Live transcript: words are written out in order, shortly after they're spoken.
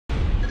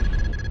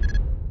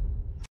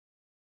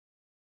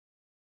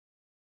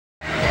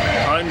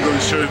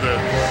show you the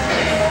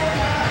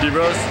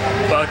reverse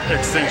back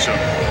extension.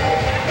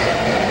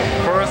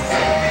 First,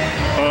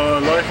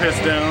 lie face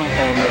down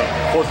on the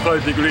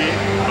 45-degree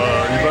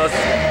reverse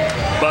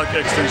back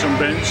extension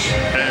bench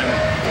and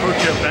put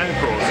your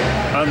ankles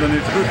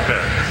underneath foot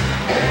pad.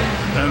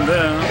 And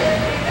then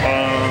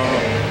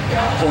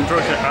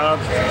contract your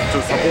abs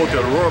to support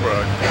your lower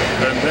back.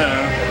 And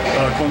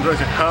then contract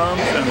your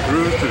hams and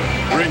glutes to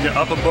bring your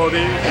upper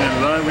body in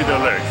line with your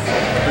legs.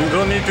 You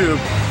don't need to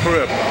pull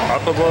up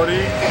upper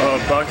body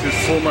back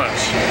so much.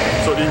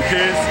 So in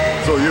case,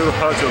 so you'll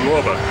hurt your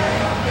lower back.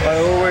 I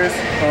always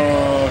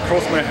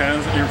cross my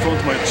hands in front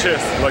of my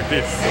chest like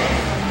this.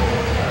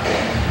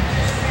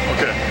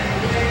 Okay,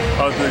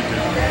 I'll do it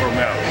for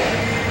now.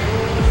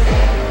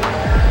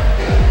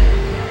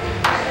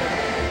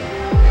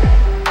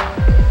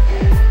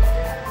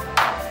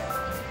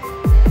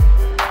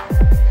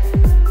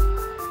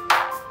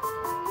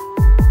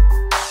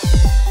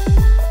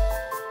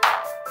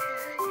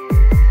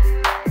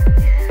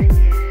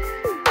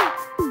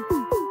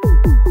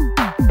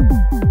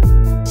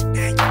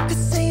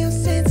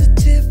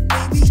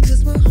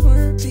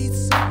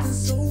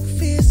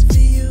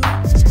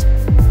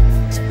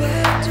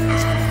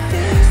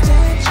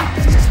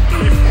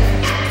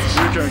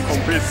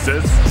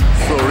 This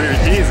so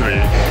really easily.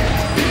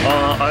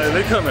 I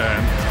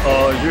recommend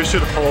you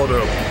should hold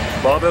a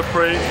barbell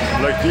plate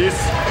like this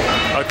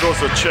across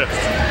the chest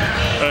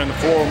and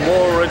for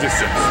more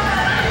resistance.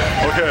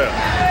 Okay,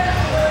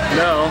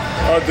 now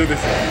I'll do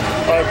this.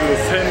 I'll do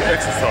the same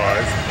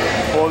exercise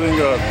holding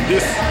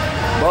this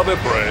barbell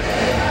plate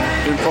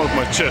in front of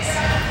my chest.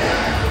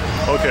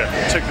 Okay,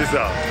 check this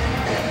out.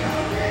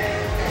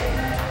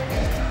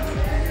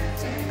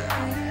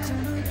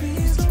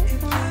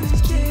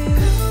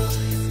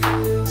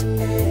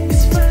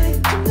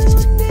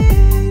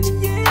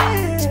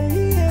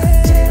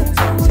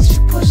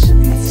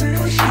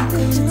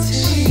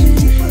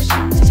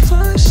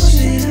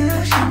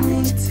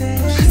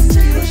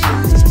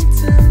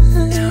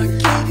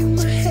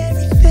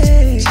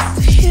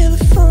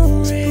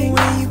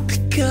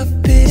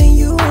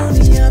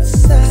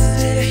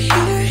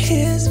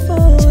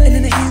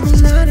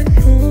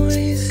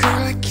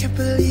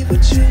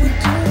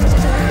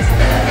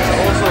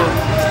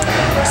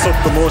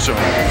 The motion,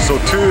 so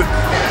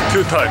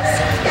two types,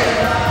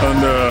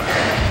 and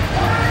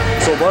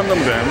so one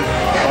of them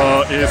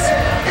is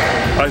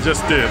I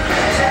just did.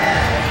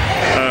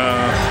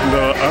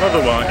 The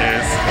another one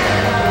is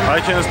I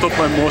can stop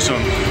my motion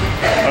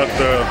at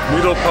the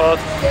middle part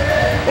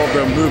of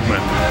the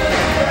movement.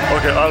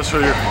 Okay, I'll show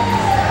you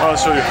how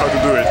to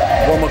do it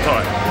one more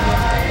time.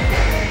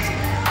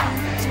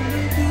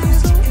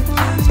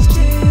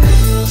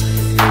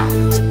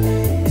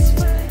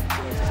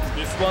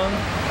 This one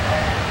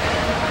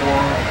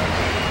or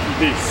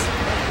this.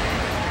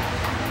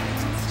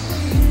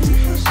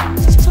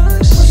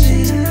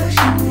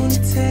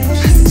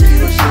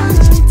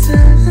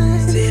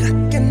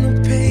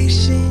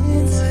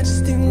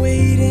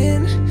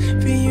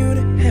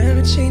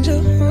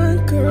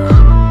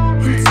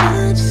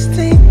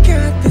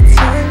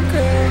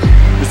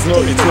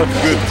 It's not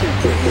good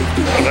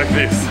like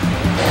this.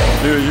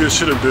 You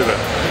shouldn't do that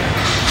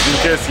in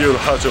case you'll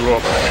hurt your lower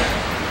back.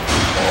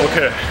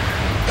 Okay.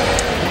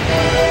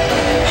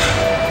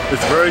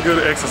 It's very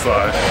good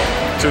exercise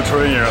to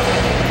train your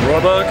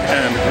lower back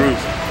and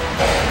glutes.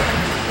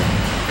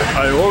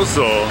 I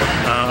also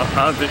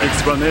add the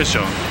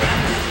explanation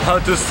how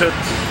to set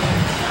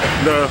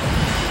the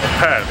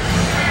pad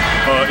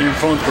in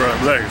front of your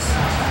legs.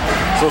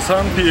 So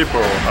some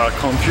people are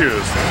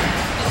confused.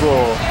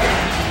 So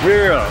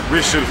where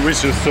we should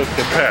set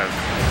the pad.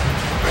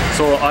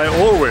 So I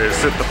always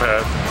set the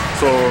pad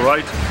so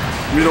right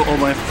middle of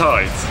my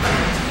thighs,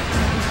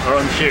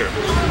 around here.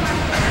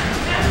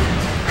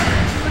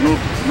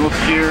 Not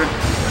here,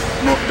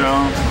 not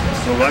down.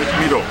 So right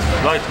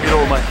middle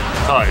of my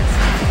thighs.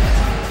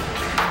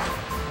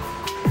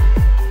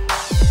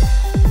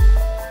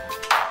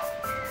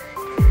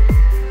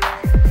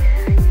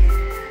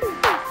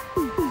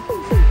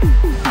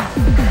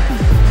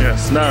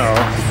 Yes, now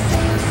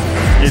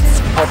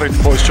it's perfect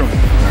position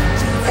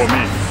for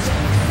me.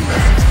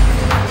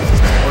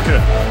 Okay.